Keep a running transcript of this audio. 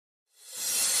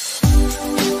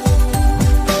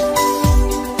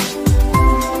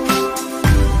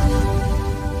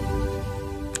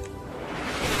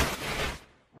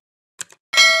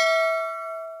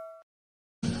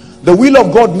The will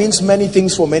of God means many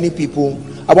things for many people.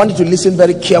 I want you to listen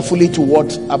very carefully to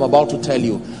what I'm about to tell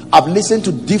you. I've listened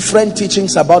to different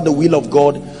teachings about the will of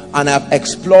God, and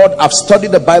I've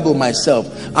studied the Bible myself,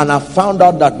 and I've found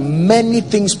out that many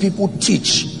things people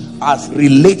teach as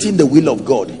relating the will of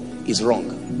God is wrong.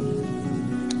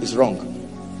 It's wrong.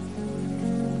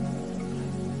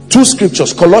 Two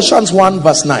scriptures, Colossians 1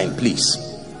 verse 9, please.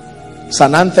 It's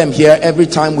an anthem here every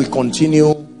time we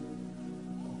continue.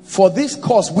 For this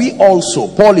cause we also,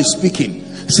 Paul is speaking,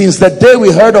 since the day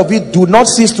we heard of it, do not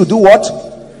cease to do what?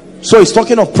 So he's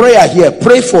talking of prayer here.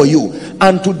 Pray for you,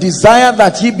 and to desire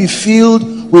that ye be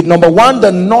filled with, number one,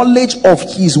 the knowledge of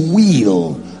his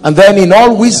will, and then in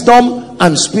all wisdom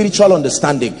and spiritual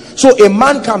understanding. So a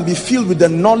man can be filled with the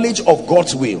knowledge of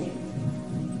God's will.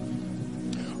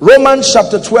 Romans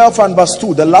chapter 12 and verse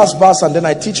 2, the last verse, and then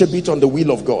I teach a bit on the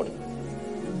will of God.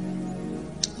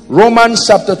 Romans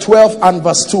chapter 12 and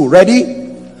verse 2. Ready?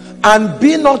 And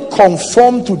be not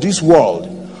conformed to this world,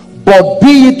 but be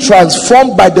ye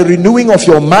transformed by the renewing of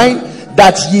your mind,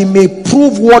 that ye may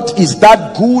prove what is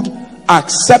that good,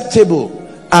 acceptable,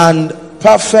 and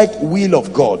perfect will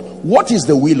of God. What is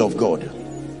the will of God?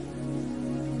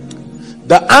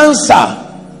 The answer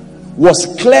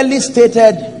was clearly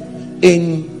stated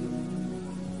in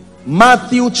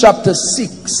Matthew chapter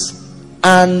 6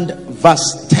 and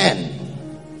verse 10.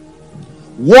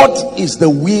 What is the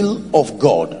will of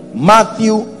God?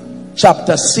 Matthew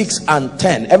chapter 6 and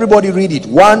 10. Everybody read it.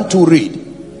 1, 2,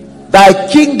 read. Thy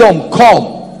kingdom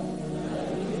come.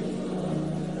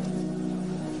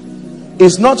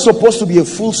 It's not supposed to be a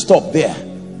full stop there.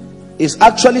 It's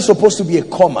actually supposed to be a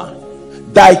comma.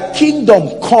 Thy kingdom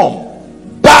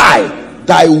come, by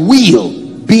thy will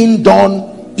being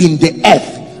done in the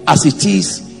earth as it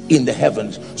is in the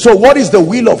heavens. So what is the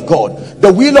will of God?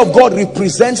 The will of God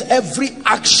represents every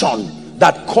action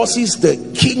that causes the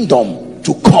kingdom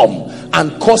to come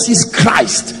and causes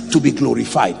Christ to be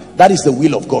glorified. That is the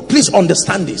will of God. Please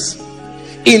understand this.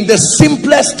 In the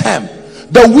simplest term,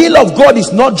 the will of God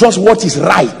is not just what is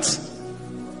right,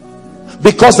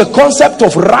 because the concept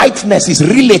of rightness is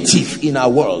relative in our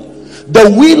world.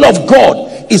 The will of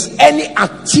God is any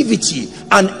activity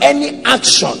and any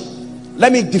action.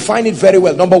 Let me define it very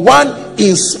well. Number one,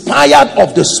 inspired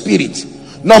of the Spirit.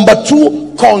 Number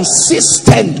two,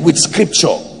 consistent with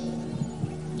Scripture.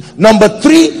 Number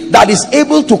three, that is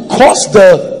able to cause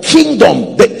the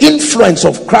kingdom, the influence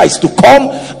of Christ to come,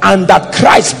 and that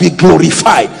Christ be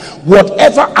glorified.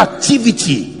 Whatever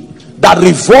activity that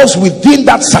revolves within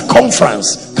that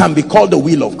circumference can be called the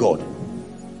will of God.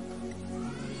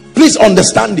 Please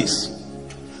understand this.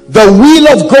 The will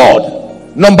of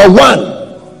God, number one,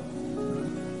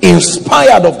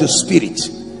 inspired of the Spirit.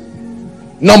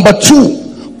 Number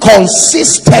two,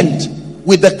 consistent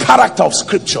with the character of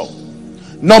Scripture.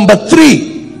 Number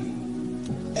three,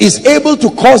 is able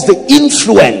to cause the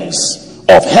influence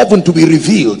of heaven to be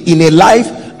revealed in a life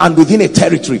and within a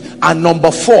territory. And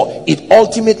number four, it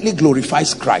ultimately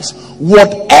glorifies Christ.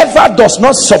 Whatever does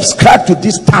not subscribe to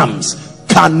these terms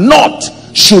cannot,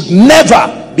 should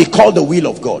never be called the will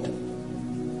of God.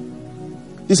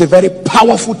 This is a very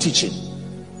powerful teaching.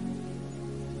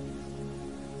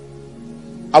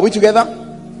 Are we together?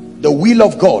 The will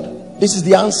of God. This is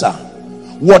the answer.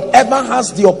 Whatever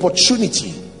has the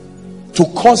opportunity to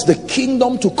cause the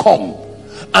kingdom to come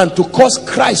and to cause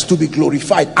Christ to be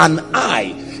glorified, and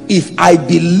if I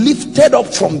be lifted up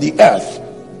from the earth,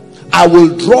 I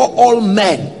will draw all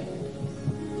men.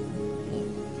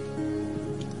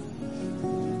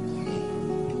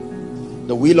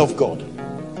 The will of God.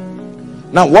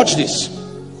 Now watch this.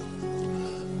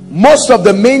 Most of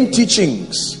the main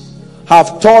teachings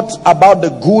have taught about the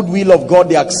good will of God,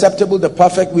 the acceptable, the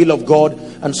perfect will of God,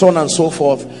 and so on and so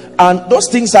forth. And those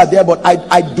things are there, but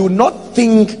I do not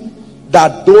think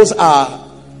that those are,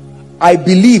 I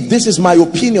believe, this is my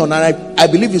opinion, and I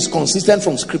believe it's consistent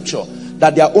from Scripture,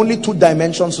 that there are only two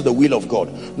dimensions to the will of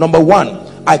God. Number one,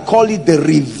 I call it the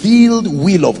revealed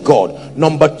will of God.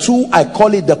 Number two, I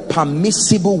call it the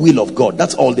permissible will of God.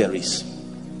 That's all there is.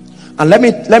 And let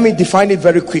me define it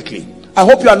very quickly. I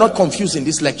hope you are not confused in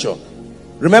this lecture.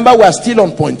 Remember, we are still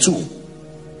on point 2.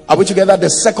 Are we together? The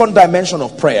second dimension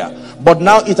of prayer. But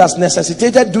now it has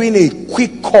necessitated doing a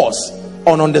quick course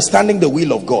on understanding the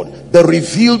will of God. The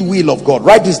revealed will of God.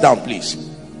 Write this down, please.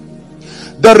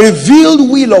 The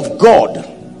revealed will of God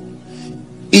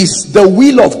is the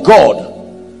will of God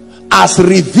as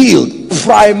revealed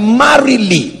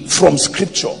primarily from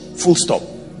Scripture. Full stop.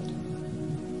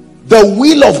 The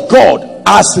will of God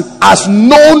as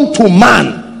known to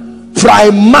man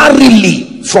primarily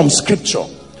from Scripture.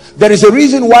 There is a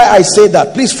reason why I say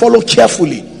that. Please follow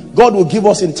carefully, God will give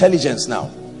us intelligence now.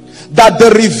 That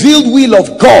the revealed will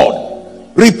of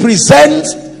God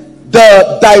represents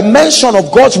the dimension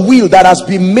of God's will that has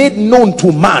been made known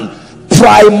to man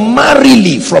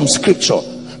primarily from scripture.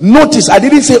 Notice I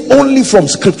didn't say only from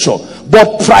scripture,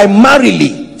 but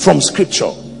primarily from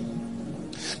scripture.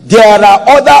 There are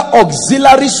other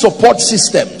auxiliary support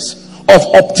systems of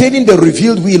obtaining the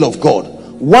revealed will of God.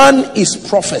 One is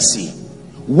prophecy,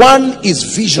 one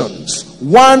is visions,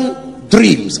 one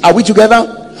dreams. Are we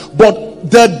together? But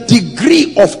the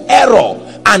degree of error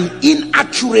and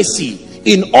inaccuracy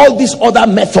in all these other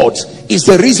methods is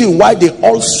the reason why they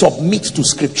all submit to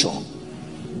scripture.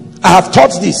 I have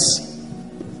taught this,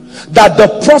 that the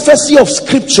prophecy of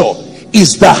scripture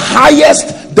is the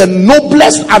highest, the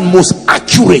noblest and most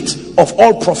accurate of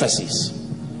all prophecies.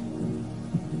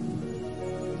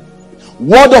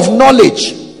 Word of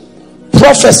knowledge,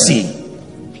 prophecy,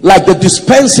 like the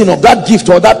dispensing of that gift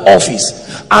or that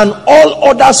office, and all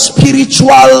other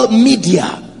spiritual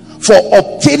media for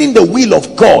obtaining the will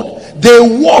of God, they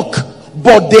work,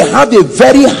 but they have a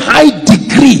very high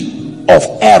degree of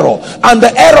error, and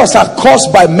the errors are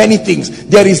caused by many things.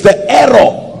 There is the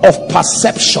error of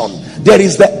perception, there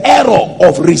is the error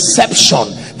of reception,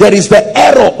 there is the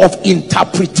error of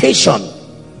interpretation.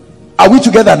 Are we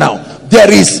together now?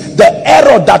 There is the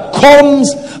error that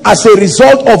comes as a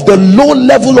result of the low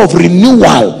level of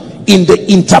renewal in the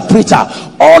interpreter.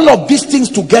 All of these things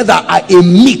together are a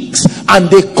mix, and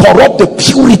they corrupt the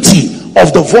purity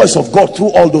of the voice of God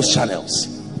through all those channels.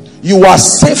 You are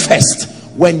safest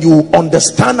when you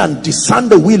understand and discern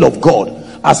the will of God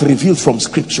as revealed from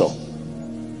scripture.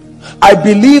 I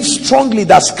believe strongly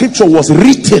that scripture was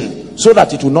written so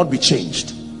that it will not be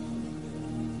changed.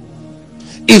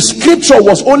 If scripture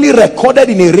was only recorded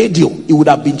in a radio, it would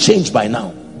have been changed by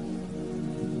now.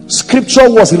 Scripture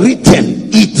was written.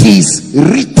 It is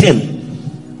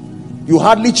written. You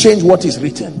hardly change what is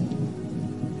written.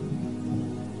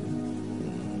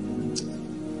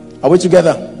 Are we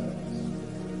together?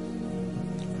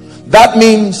 That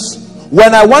means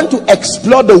when I want to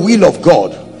explore the will of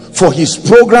God for his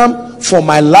program, for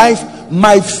my life,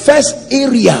 my first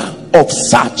area of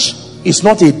search is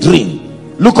not a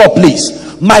dream. Look up please.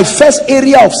 My first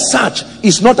area of search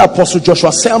is not Apostle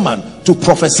Joshua Selman to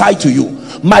prophesy to you.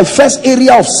 My first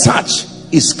area of search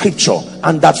is scripture,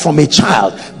 and that from a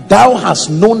child thou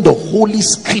hast known the holy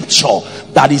scripture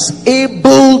that is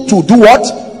able to do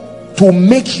what? To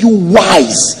make you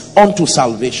wise unto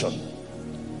salvation.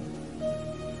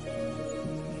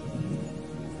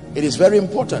 It is very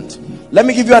important. Let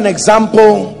me give you an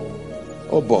example.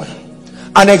 Oh boy.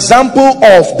 An example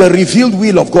of the revealed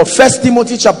will of God. 1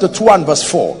 Timothy chapter 2 and verse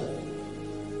 4.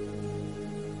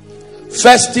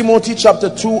 1 Timothy chapter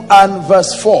 2 and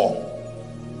verse 4.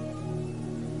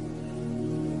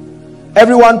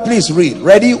 Everyone please read.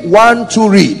 Ready? 1, 2,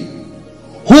 read.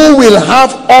 Who will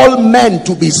have all men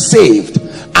to be saved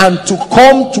and to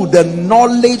come to the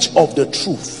knowledge of the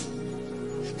truth.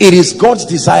 It is God's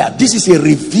desire. This is a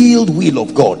revealed will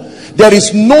of God. There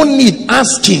is no need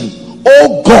asking,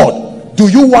 oh God, do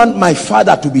you want my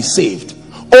father to be saved?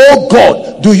 Oh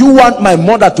God, do you want my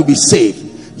mother to be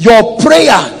saved? Your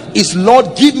prayer is,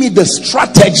 Lord, give me the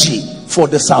strategy for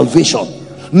the salvation,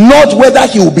 not whether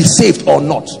he will be saved or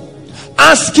not.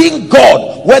 Asking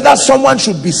God whether someone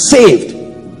should be saved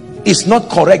is not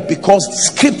correct, because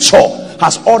scripture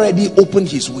has already opened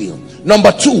his will.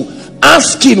 Number 2,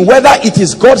 asking whether it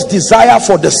is God's desire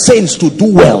for the saints to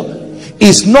do well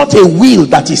is not a will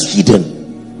that is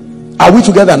hidden. Are we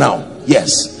together now?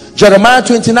 Yes. Jeremiah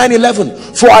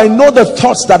 29:11. For I know the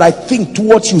thoughts that I think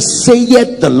towards you,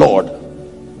 saith the Lord,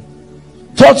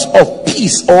 thoughts of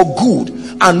peace or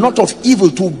good, and not of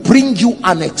evil, to bring you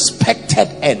an expected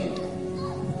end.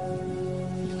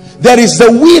 There is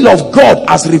the will of God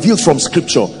as revealed from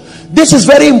scripture. This is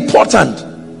very important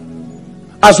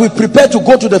as we prepare to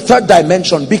go to the third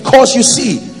dimension, because you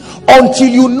see, until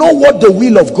you know what the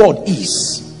will of God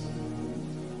is,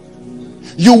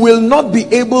 you will not be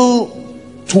able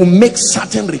to make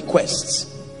certain requests.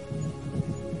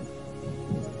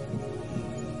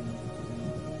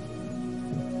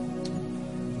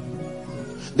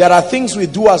 There are things we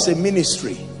do as a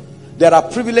ministry. There are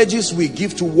privileges we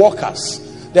give to workers.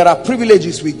 There are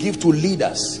privileges we give to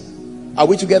leaders. Are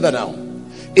we together now?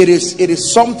 It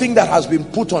is something that has been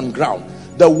put on ground.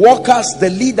 The workers, the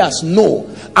leaders know,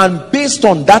 and based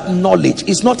on that knowledge,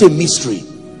 it's not a mystery.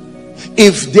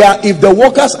 If the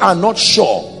workers are not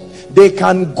sure, they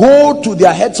can go to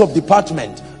their heads of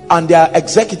department and their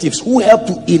executives who help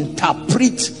to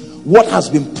interpret what has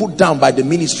been put down by the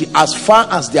ministry as far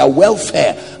as their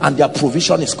welfare and their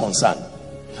provision is concerned.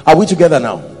 Are we together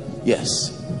now?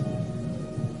 Yes.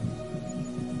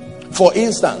 For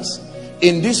instance,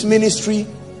 in this ministry,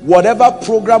 whatever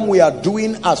program we are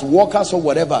doing as workers or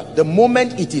whatever, the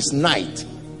moment it is night,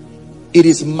 it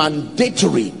is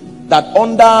mandatory that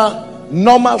under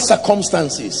normal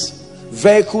circumstances,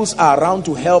 vehicles are around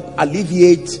to help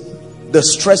alleviate the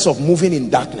stress of moving in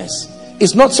darkness.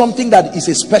 It's not something that is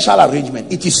a special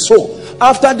arrangement. It is so.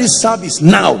 After this service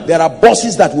now, there are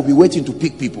buses that will be waiting to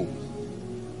pick people.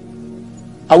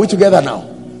 Are we together now?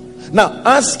 Now,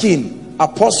 asking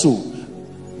Apostle,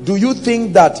 do you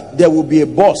think that there will be a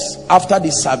bus after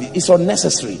this service? It's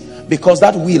unnecessary, because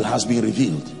that will has been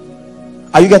revealed.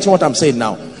 Are you getting what I'm saying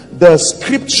now? The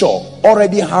scripture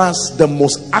already has the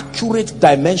most accurate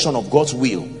dimension of God's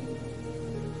will.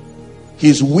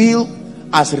 His will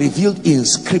as revealed in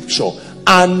scripture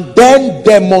and then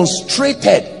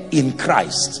demonstrated in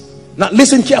Christ. Now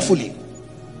listen carefully.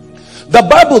 The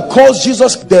Bible calls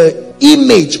Jesus the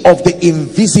image of the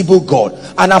invisible God,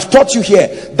 and I've taught you here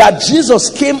that Jesus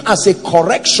came as a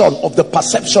correction of the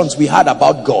perceptions we had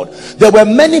about God. There were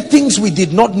many things we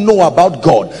did not know about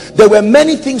God. There were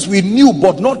many things we knew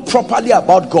but not properly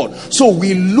about God. So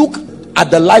we look at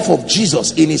the life of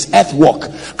Jesus in his earth walk,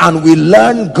 and we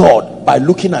learn God by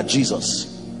looking at Jesus.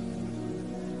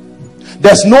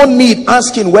 There's no need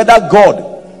asking whether God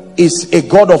is a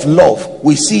God of love.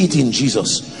 We see it in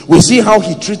Jesus. We see how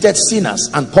he treated sinners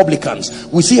and publicans.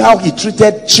 We see how he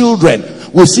treated children.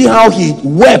 We see how he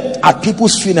wept at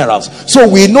people's funerals. So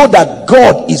we know that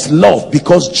God is love,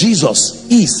 because Jesus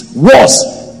was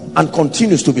and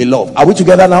continues to be love. Are we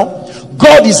together now?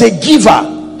 God is a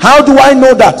giver. How do I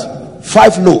know that?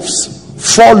 5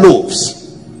 loaves, 4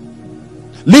 loaves.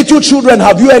 Little children,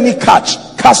 have you any catch?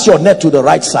 Cast your net to the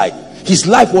right side. His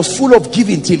life was full of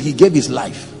giving till he gave his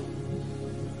life.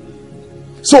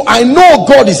 So I know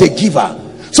God is a giver.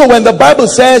 So when the Bible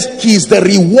says he is the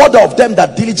rewarder of them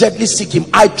that diligently seek him,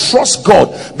 I trust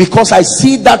God because I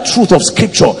see that truth of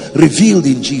scripture revealed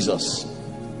in Jesus.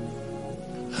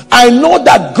 I know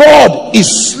that God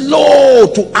is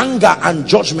slow to anger and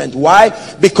judgment. Why?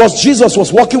 Because Jesus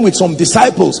was walking with some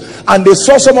disciples and they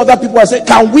saw some other people and said,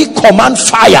 can we command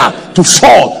fire to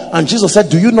fall? And Jesus said,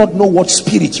 do you not know what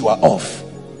spirit you are of?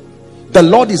 The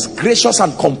Lord is gracious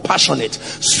and compassionate,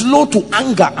 slow to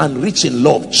anger and rich in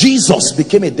love. Jesus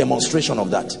became a demonstration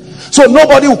of that. So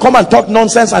nobody will come and talk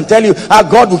nonsense and tell you,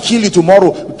 God will kill you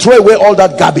tomorrow. Throw away all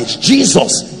that garbage.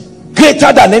 Jesus,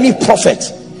 greater than any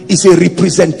prophet, is a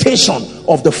representation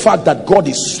of the fact that God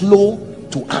is slow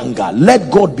to anger.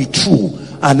 Let God be true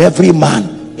and every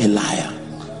man a liar.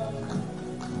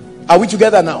 Are we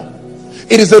together now?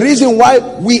 It is the reason why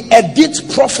we edit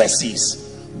prophecies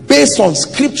based on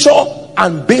scripture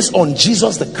and based on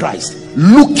Jesus the Christ,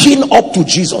 looking up to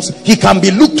Jesus. He can be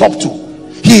looked up to.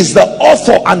 He is the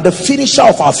author and the finisher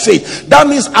of our faith. That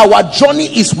means our journey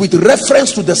is with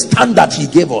reference to the standard he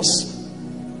gave us.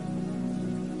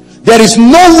 There is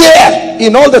nowhere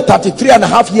in all the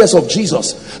 33.5 years of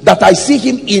Jesus that I see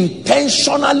him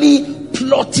intentionally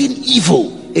plotting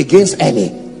evil against any.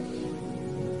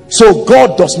 So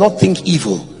God does not think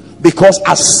evil, because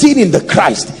as seen in the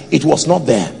Christ, it was not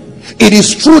there. It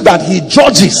is true that he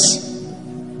judges,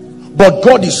 but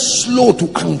God is slow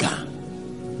to anger.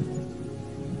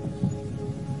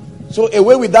 So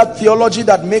away with that theology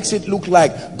that makes it look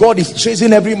like God is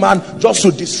chasing every man just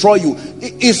to destroy you.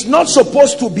 It's not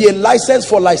supposed to be a license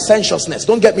for licentiousness,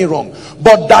 don't get me wrong,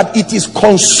 but that it is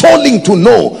consoling to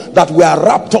know that we are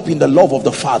wrapped up in the love of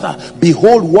the Father.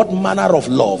 Behold what manner of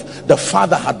love the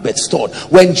Father had bestowed.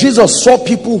 When Jesus saw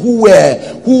people who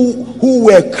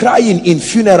were crying in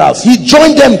funerals, he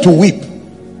joined them to weep.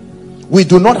 We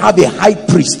do not have a high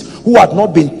priest who had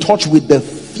not been touched with the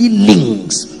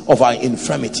feelings of our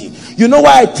infirmity. You know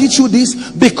why I teach you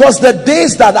this? Because the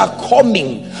days that are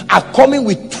coming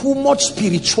with too much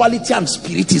spirituality and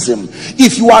spiritism.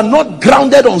 If you are not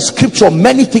grounded on scripture,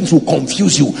 many things will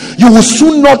confuse you. You will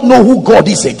soon not know who God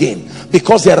is again,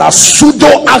 because there are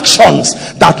pseudo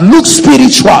actions that look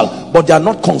spiritual but they are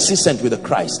not consistent with the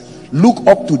Christ. Look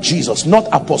up to Jesus, not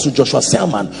Apostle Joshua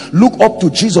Selman. Look up to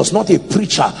Jesus, not a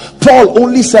preacher. Paul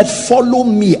only said, follow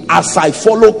me as I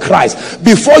follow Christ.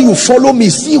 Before you follow me,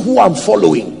 see who I'm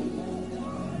following.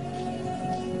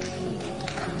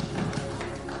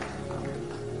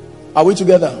 Are we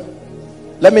together?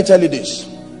 Let me tell you this.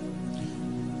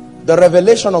 The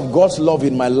revelation of God's love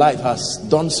in my life has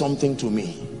done something to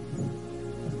me.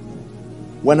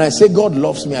 When I say God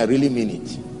loves me, I really mean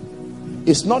it.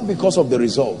 It's not because of the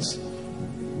results.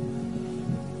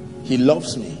 He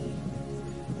loves me.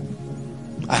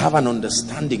 I have an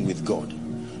understanding with God.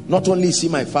 Not only see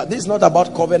my Father. This is not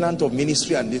about covenant of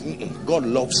ministry and this. God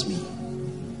loves me.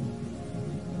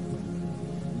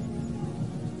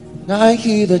 I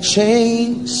hear the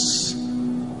chains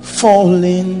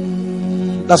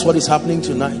falling. That's what is happening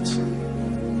tonight.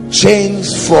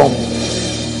 Chains from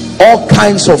all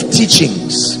kinds of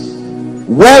teachings,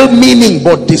 well-meaning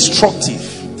but destructive.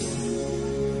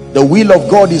 The will of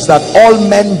God is that all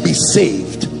men be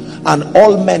saved and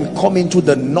all men come into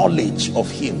the knowledge of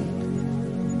him.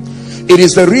 It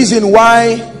is the reason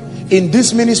why in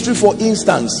this ministry, for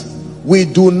instance, we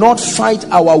do not fight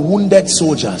our wounded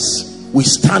soldiers. We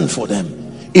stand for them.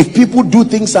 If people do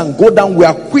things and go down, we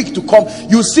are quick to come.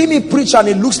 You see me preach and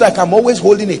it looks like I'm always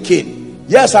holding a cane.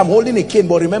 Yes, I'm holding a cane,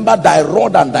 but remember thy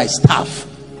rod and thy staff.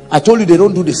 I told you they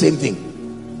don't do the same thing.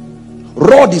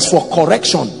 Rod is for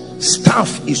correction.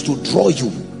 Staff is to draw you.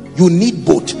 You need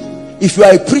both. If you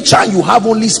are a preacher and you have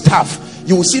only staff,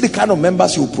 you will see the kind of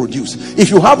members you produce.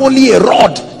 If you have only a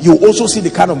rod, you will also see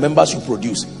the kind of members you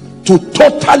produce. To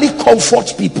totally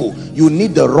comfort people, you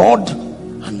need the rod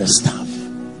and the staff.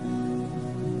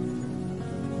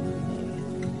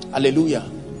 Hallelujah.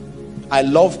 I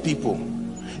love people.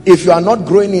 If you are not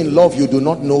growing in love, you do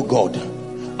not know God,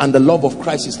 and the love of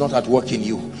Christ is not at work in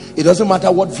you. It doesn't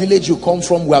matter what village you come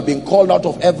from. We have been called out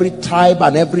of every tribe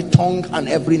and every tongue and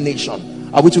every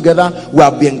nation. Are we together? We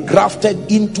have been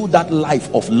grafted into that life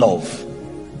of love.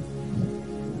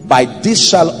 By this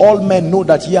shall all men know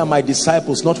that ye are my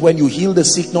disciples, not when you heal the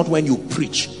sick, not when you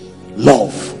preach.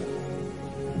 Love.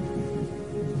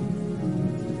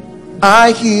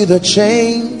 I hear the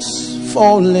chains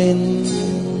falling.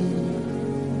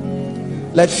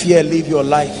 Let fear leave your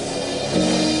life.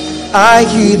 I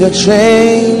hear the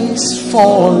chains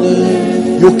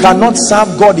falling. You cannot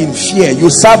serve God in fear. You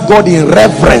serve God in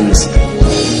reverence.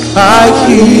 I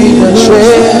hear the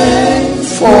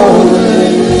chains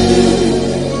falling.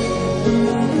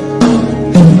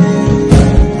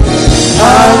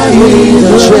 I hear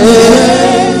the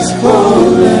chains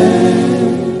falling.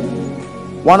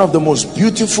 One of the most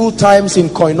beautiful times in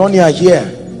koinonia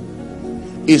here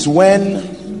is when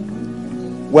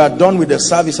we are done with the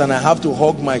service and I have to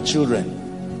hug my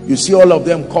children. You see all of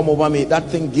them come over me. That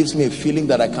thing gives me a feeling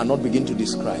that I cannot begin to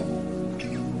describe.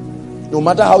 No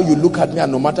matter how you look at me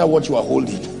and no matter what you are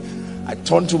holding, I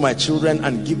turn to my children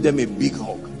and give them a big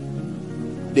hug.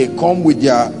 They come with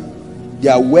their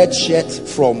wet shirt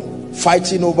from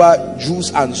fighting over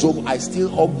juice and soap. I still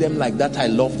hug them like that. I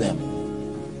love them.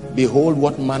 Behold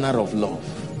what manner of love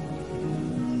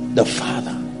the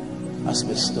Father has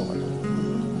bestowed.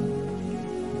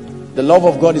 The love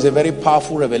of God is a very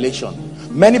powerful revelation.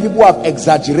 Many people have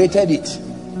exaggerated it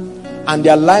and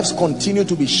their lives continue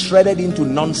to be shredded into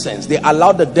nonsense. They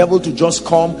allow the devil to just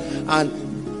come,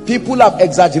 and people have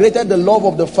exaggerated the love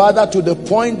of the Father to the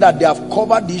point that they have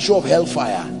covered the issue of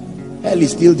hellfire. Hell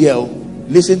is still there.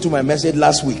 Listen to my message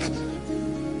last week.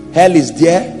 Hell is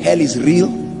there. Hell is real.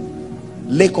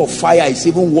 Lake of fire is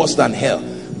even worse than hell.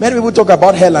 Many people talk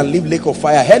about hell and leave lake of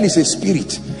fire. Hell is a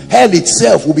spirit. Hell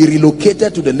itself will be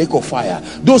relocated to the lake of fire.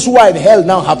 Those who are in hell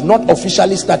now have not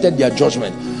officially started their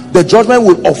judgment. The judgment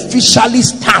will officially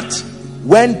start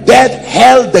when death,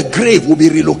 hell, the grave will be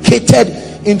relocated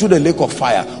into the lake of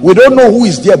fire. We don't know who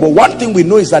is there, but one thing we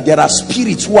know is that there are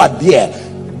spirits who are there,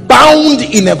 bound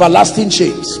in everlasting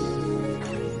chains.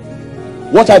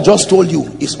 What I just told you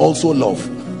is also love.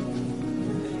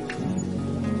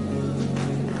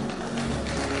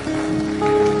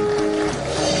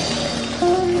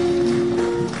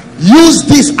 Use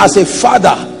this as a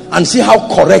father and see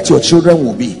how correct your children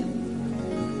will be.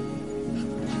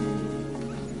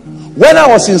 When I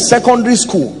was in secondary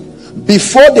school,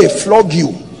 before they flog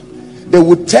you, they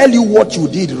would tell you what you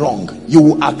did wrong. You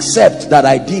will accept that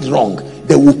I did wrong.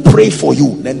 They will pray for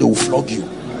you, then they will flog you.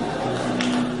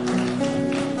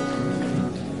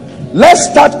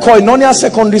 Let's start koinonia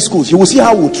secondary schools. You will see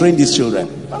how we train these children.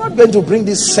 I'm not going to bring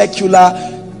this secular,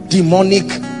 demonic,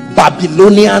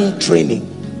 Babylonian training.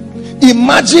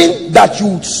 Imagine that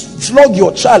you flog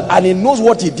your child and he knows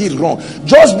what he did wrong.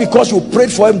 Just because you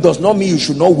prayed for him does not mean you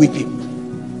should not whip him.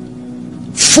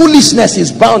 Foolishness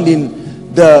is bound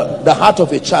in the heart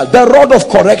of a child. The rod of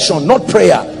correction, not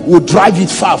prayer, will drive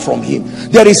it far from him.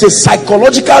 There is a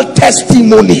psychological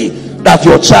testimony that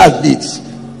your child needs.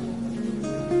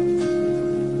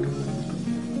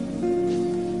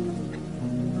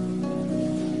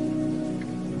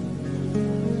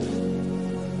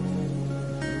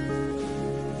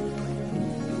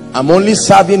 I'm only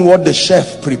serving what the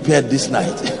chef prepared this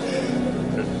night.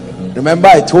 Remember,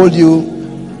 I told you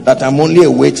that I'm only a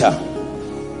waiter.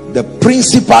 The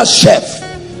principal chef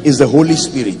is the Holy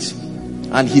Spirit,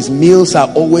 and his meals are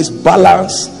always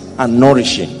balanced and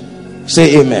nourishing.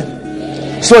 Say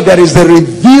amen. So there is the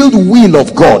revealed will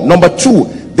of God. Number two,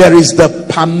 there is the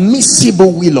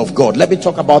permissible will of God. Let me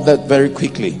talk about that very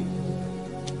quickly.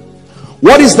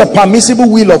 What is the permissible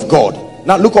will of God?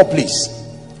 Now look up please.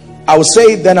 I will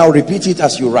say it, then I'll repeat it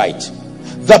as you write.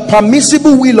 The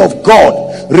permissible will of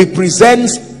God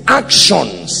represents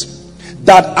actions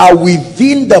that are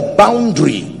within the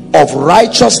boundary of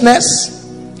righteousness,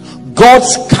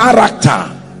 God's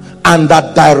character, and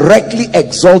that directly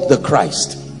exalt the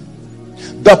Christ.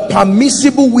 The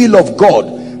permissible will of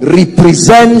God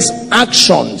represents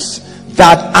actions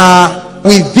that are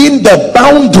within the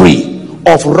boundary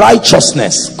of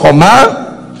righteousness,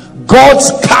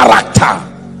 God's character,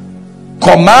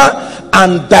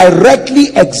 and directly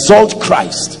exalt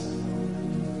Christ.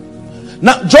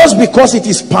 Now, just because it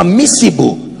is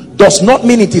permissible does not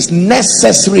mean it is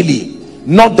necessarily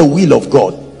not the will of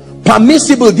God.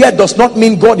 Permissible there does not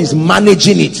mean God is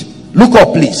managing it. Look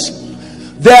up please.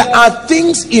 There are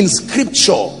things in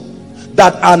scripture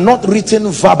that are not written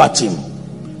verbatim.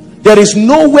 There is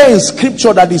nowhere in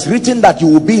scripture that is written that you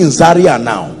will be in Zaria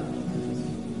now.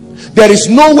 There is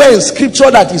nowhere in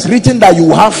scripture that is written that you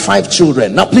will have 5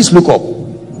 children. Now please look up.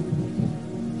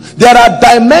 There are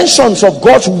dimensions of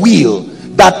God's will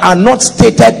that are not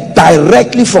stated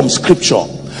directly from scripture.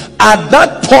 At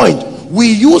that point, we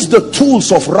use the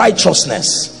tools of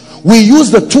righteousness, we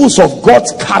use the tools of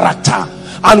God's character,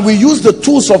 and we use the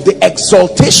tools of the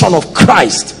exaltation of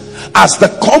Christ as the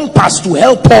compass to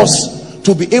help us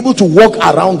to be able to walk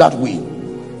around that will.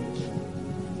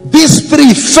 These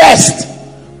 3 first,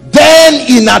 then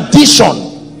in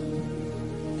addition,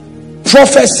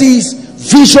 prophecies,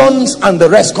 visions, and the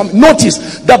rest come.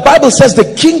 Notice the Bible says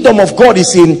the kingdom of God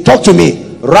is in, talk to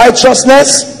me,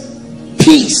 righteousness,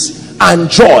 peace, and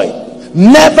joy.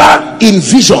 Never in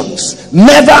visions,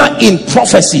 never in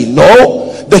prophecy.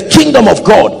 No, the kingdom of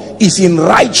God is in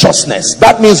righteousness.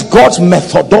 That means God's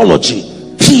methodology,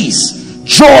 peace,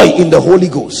 joy in the Holy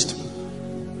Ghost.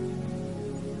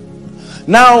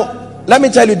 Now let me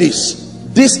tell you this.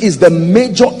 This is the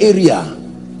major area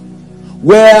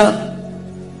where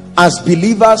as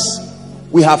believers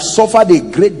we have suffered a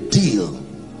great deal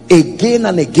again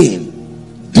and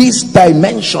again. This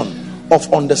dimension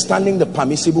of understanding the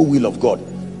permissible will of God.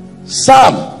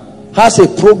 Sam has a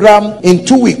program in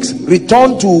 2 weeks,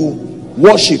 return to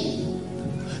worship.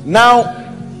 Now,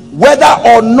 whether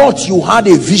or not you had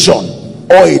a vision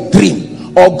or a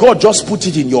dream, or God just put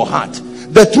it in your heart,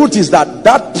 the truth is that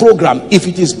that program, if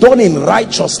it is done in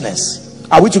righteousness,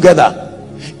 are we together?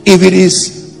 If it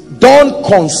is done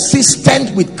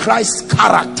consistent with Christ's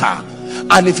character,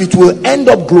 and if it will end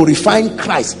up glorifying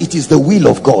Christ, it is the will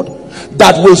of God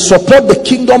that will support the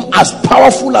kingdom as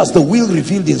powerful as the will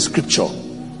revealed in scripture.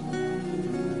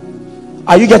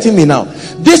 Are you getting me now?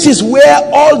 This is where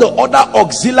all the other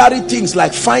auxiliary things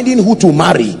like finding who to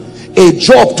marry, a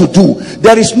job to do,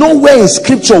 there is nowhere in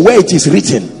scripture where it is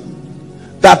written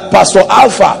that Pastor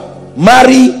Alpha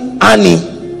marry Annie.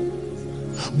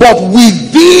 But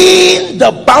within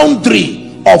the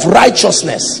boundary of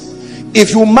righteousness,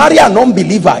 if you marry an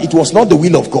unbeliever, it was not the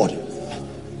will of God.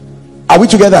 Are we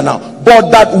together now?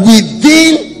 But that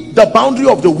within the boundary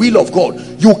of the will of God,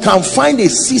 you can find a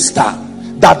sister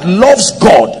that loves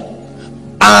God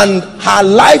and her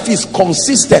life is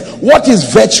consistent. What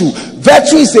is virtue?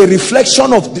 Virtue is a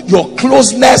reflection of your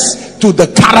closeness to the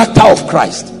character of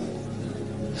Christ.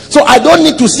 So I don't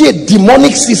need to see a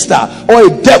demonic sister or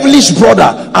a devilish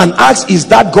brother and ask, is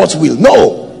that God's will?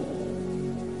 No.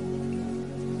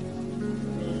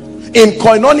 In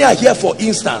koinonia here, for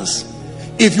instance,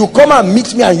 if you come and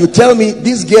meet me and you tell me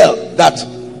this girl that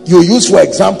you use for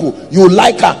example, you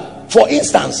like her, for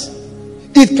instance,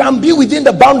 it can be within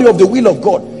the boundary of the will of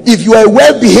God. If you are a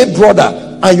well-behaved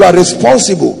brother and you are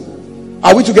responsible,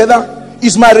 are we together?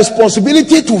 It's my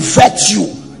responsibility to vet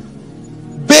you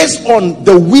based on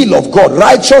the will of God,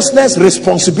 righteousness,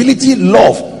 responsibility,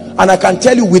 love, and I can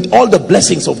tell you with all the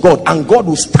blessings of God, and God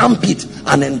will stamp it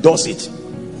and endorse it.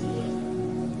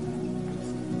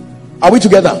 Are we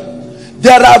together?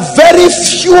 There are very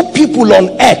few people on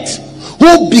earth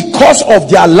who, because of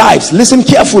their lives, listen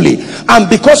carefully, and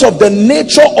because of the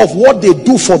nature of what they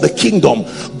do for the kingdom,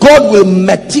 God will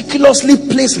meticulously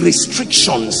place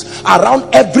restrictions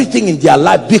around everything in their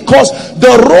life, because the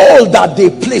role that they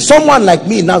play. Someone like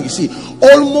me now, you see,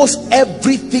 almost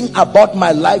everything about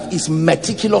my life is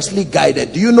meticulously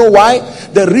guided. Do you know why?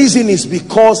 The reason is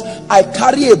because I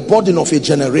carry a burden of a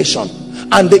generation,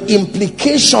 and the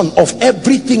implication of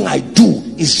everything I do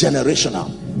is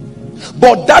generational.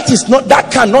 But that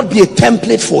cannot be a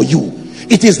template for you.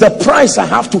 It is the price I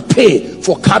have to pay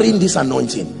for carrying this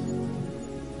anointing.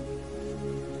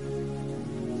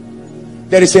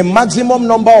 There is a maximum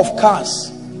number of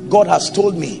cars God has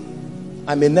told me,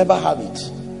 I may never have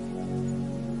it.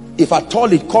 If at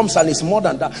all it comes and it's more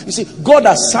than that. You see, God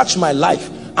has searched my life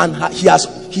and he has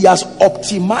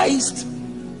optimized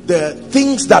the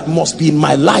things that must be in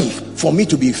my life for me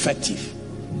to be effective.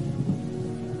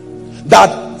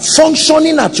 That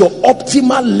functioning at your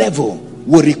optimal level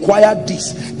will require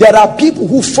this. There are people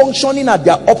who functioning at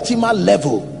their optimal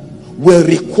level will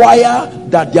require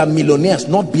that they are millionaires,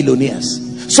 not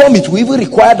billionaires. Some it will even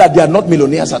require that they are not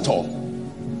millionaires at all.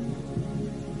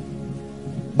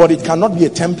 But it cannot be a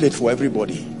template for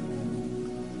everybody.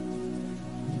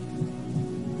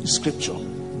 Scripture.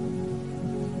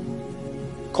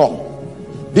 Come.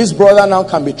 This brother now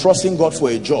can be trusting God for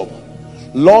a job.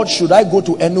 Lord, should I go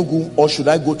to Enugu or should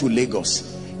I go to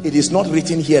Lagos? It is not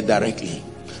written here directly.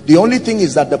 The only thing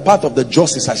is that the path of the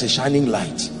just is as a shining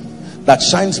light that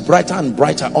shines brighter and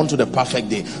brighter unto the perfect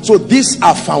day. So these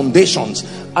are foundations.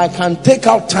 I can take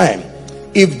out time.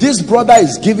 If this brother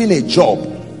is given a job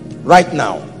right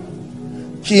now,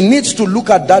 he needs to look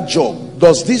at that job.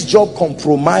 Does this job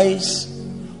compromise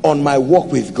on my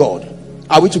walk with God?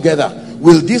 Are we together?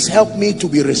 Will this help me to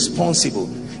be responsible?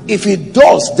 If it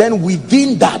does, then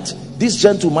within that, this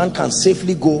gentleman can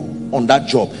safely go on that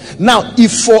job. Now,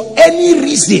 if for any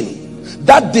reason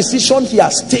that decision he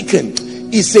has taken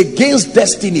is against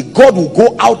destiny, God will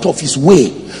go out of his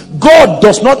way. God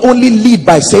does not only lead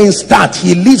by saying start,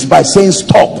 he leads by saying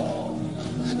stop.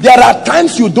 There are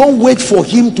times you don't wait for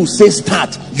him to say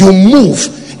start, you move.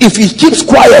 If he keeps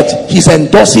quiet, he's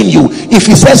endorsing you. If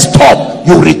he says stop,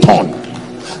 you return.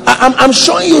 I'm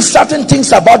showing you certain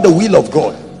things about the will of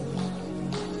God.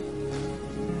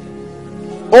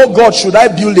 Oh God, should I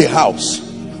build a house?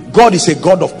 God is a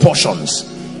God of portions.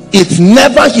 It's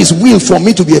never his will for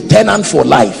me to be a tenant for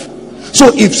life.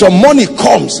 So if some money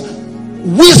comes,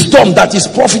 wisdom that is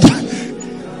profitable,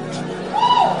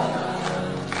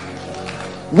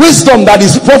 wisdom that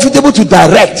is profitable to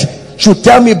direct should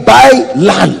tell me buy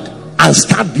land and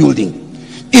start building.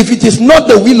 If it is not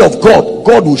the will of God,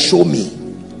 God will show me.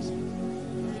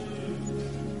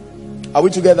 Are we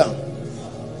together?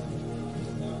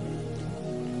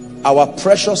 Our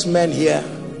precious men here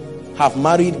have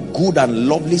married good and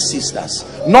lovely sisters.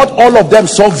 Not all of them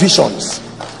saw visions.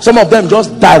 Some of them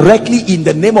just directly in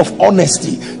the name of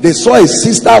honesty. They saw a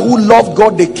sister who loved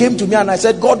God. They came to me and I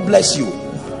said, God bless you.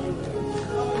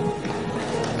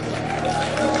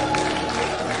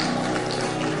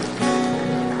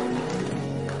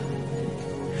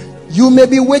 You may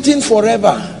be waiting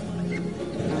forever.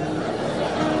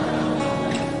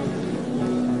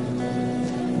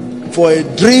 For a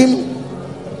dream,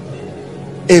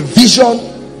 a vision,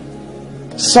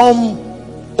 some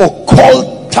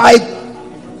occult type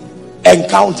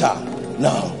encounter.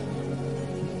 No.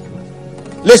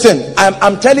 Listen,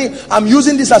 I'm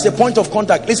using this as a point of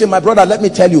contact. Listen, my brother, let me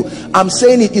tell you, I'm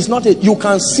saying it is not you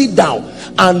can sit down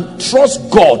and trust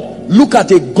God. Look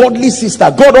at a godly sister.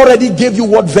 God already gave you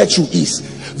what virtue is.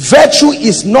 Virtue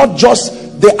is not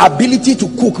just the ability to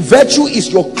cook. Virtue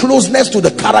is your closeness to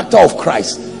the character of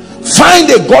Christ. Find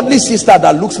a godly sister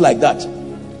that looks like that.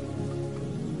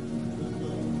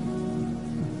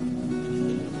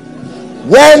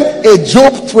 When a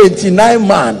Job 29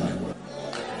 man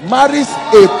marries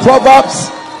a Proverbs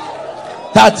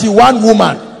 31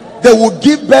 woman, they will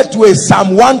give birth to a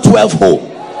Psalm 112 home.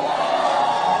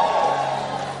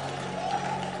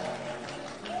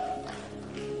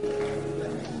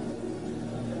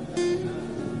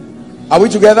 Are we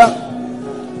together?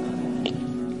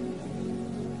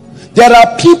 There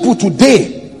are people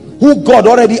today who God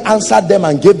already answered them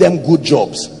and gave them good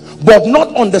jobs, but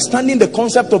not understanding the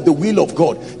concept of the will of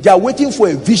God. They are waiting for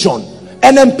a vision.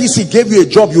 NMPC gave you a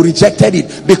job, you rejected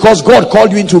it because God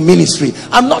called you into ministry.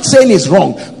 I'm not saying it's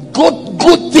wrong.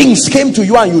 Good things came to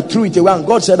you and you threw it away, and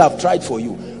God said, I've tried for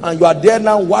you. And you are there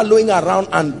now wallowing around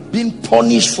and being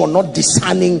punished for not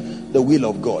discerning the will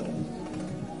of God.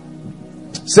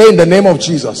 Say, in the name of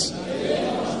Jesus,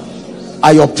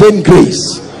 I obtain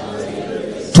grace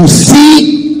to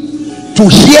see, to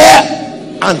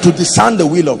hear, and to discern the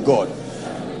will of God.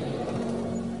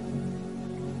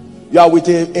 You are with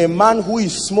a man who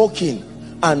is smoking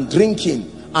and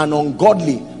drinking and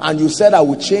ungodly, and you said, I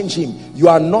will change him. You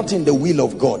are not in the will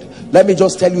of God. Let me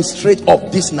just tell you straight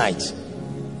up this night,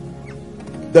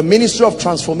 the ministry of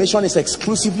transformation is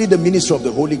exclusively the ministry of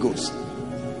the Holy Ghost.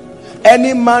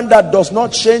 Any man that does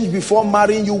not change before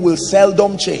marrying you will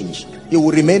seldom change. He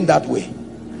will remain that way.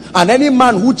 And any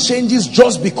man who changes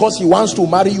just because he wants to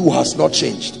marry you has not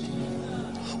changed.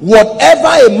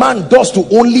 Whatever a man does to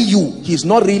only you, he's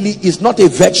not a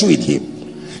virtue in him.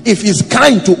 If he's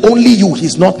kind to only you,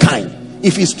 he's not kind.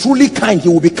 If he's truly kind, he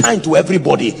will be kind to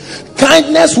everybody.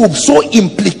 Kindness will so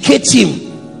implicate him,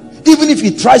 even if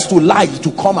he tries to lie,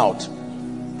 to come out.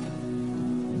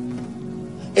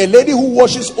 A lady who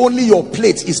washes only your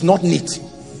plate is not neat.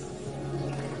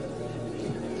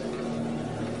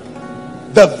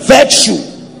 The virtue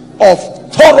of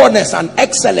thoroughness and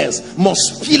excellence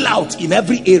must spill out in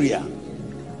every area.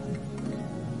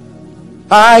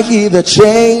 I hear the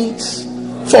chains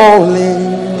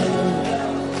falling.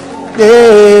 Yeah.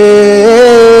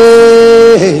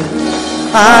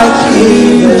 I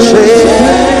hear the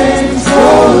chains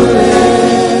falling.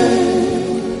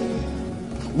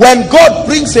 When God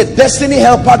brings a destiny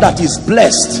helper that is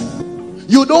blessed,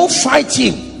 you don't fight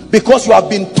him, because you have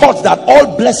been taught that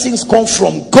all blessings come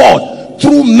from God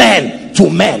through men to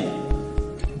men.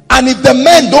 And if the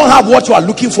men don't have what you are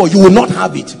looking for, you will not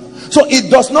have it. So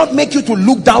it does not make you to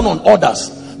look down on others,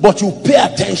 but you pay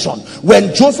attention.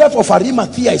 When Joseph of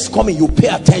Arimathea is coming, you pay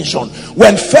attention.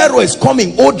 When Pharaoh is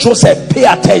coming, oh Joseph, pay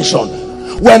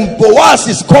attention. When Boaz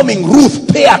is coming,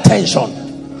 Ruth, pay attention.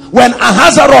 When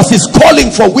Ahasuerus is calling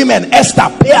for women, Esther,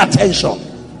 pay attention.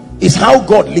 It's how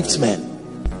God lifts men.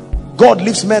 God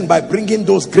lifts men by bringing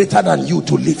those greater than you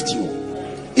to lift you.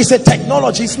 It's a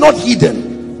technology, it's not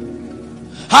hidden.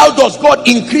 How does God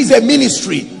increase a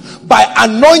ministry? By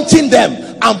anointing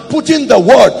them and putting the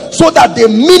word so that they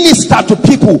minister to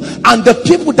people, and the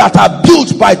people that are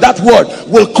built by that word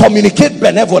will communicate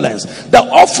benevolence. The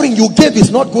offering you gave is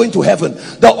not going to heaven.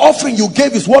 The offering you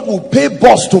gave is what will pay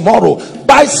boss tomorrow,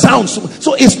 buy sounds.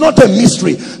 So it's not a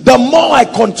mystery. The more I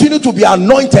continue to be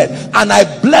anointed and I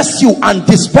bless you and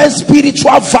dispense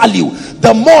spiritual value,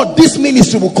 the more this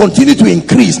ministry will continue to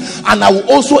increase, and I will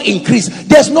also increase.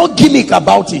 There's no gimmick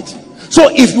about it. So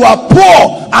if you are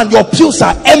poor and your pews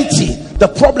are empty, the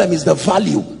problem is the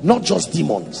value, not just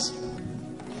demons.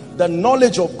 The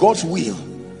knowledge of God's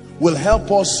will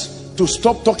help us to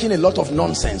stop talking a lot of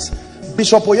nonsense.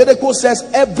 Bishop Oyedeko says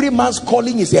every man's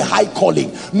calling is a high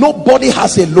calling. Nobody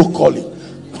has a low calling.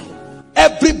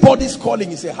 Everybody's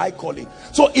calling is a high calling.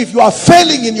 So if you are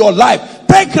failing in your life,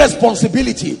 take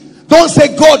responsibility. Don't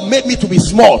say God made me to be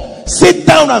small. Sit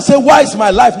down and say, why is my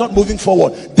life not moving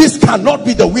forward? This cannot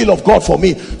be the will of God for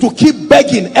me, to keep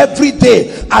begging every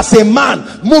day as a man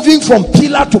moving from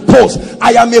pillar to post.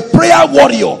 I am a prayer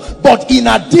warrior, but in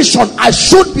addition I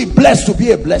should be blessed to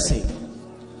be a blessing.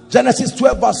 Genesis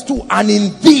 12 verse 2, and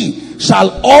in thee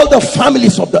shall all the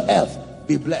families of the earth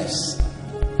be blessed.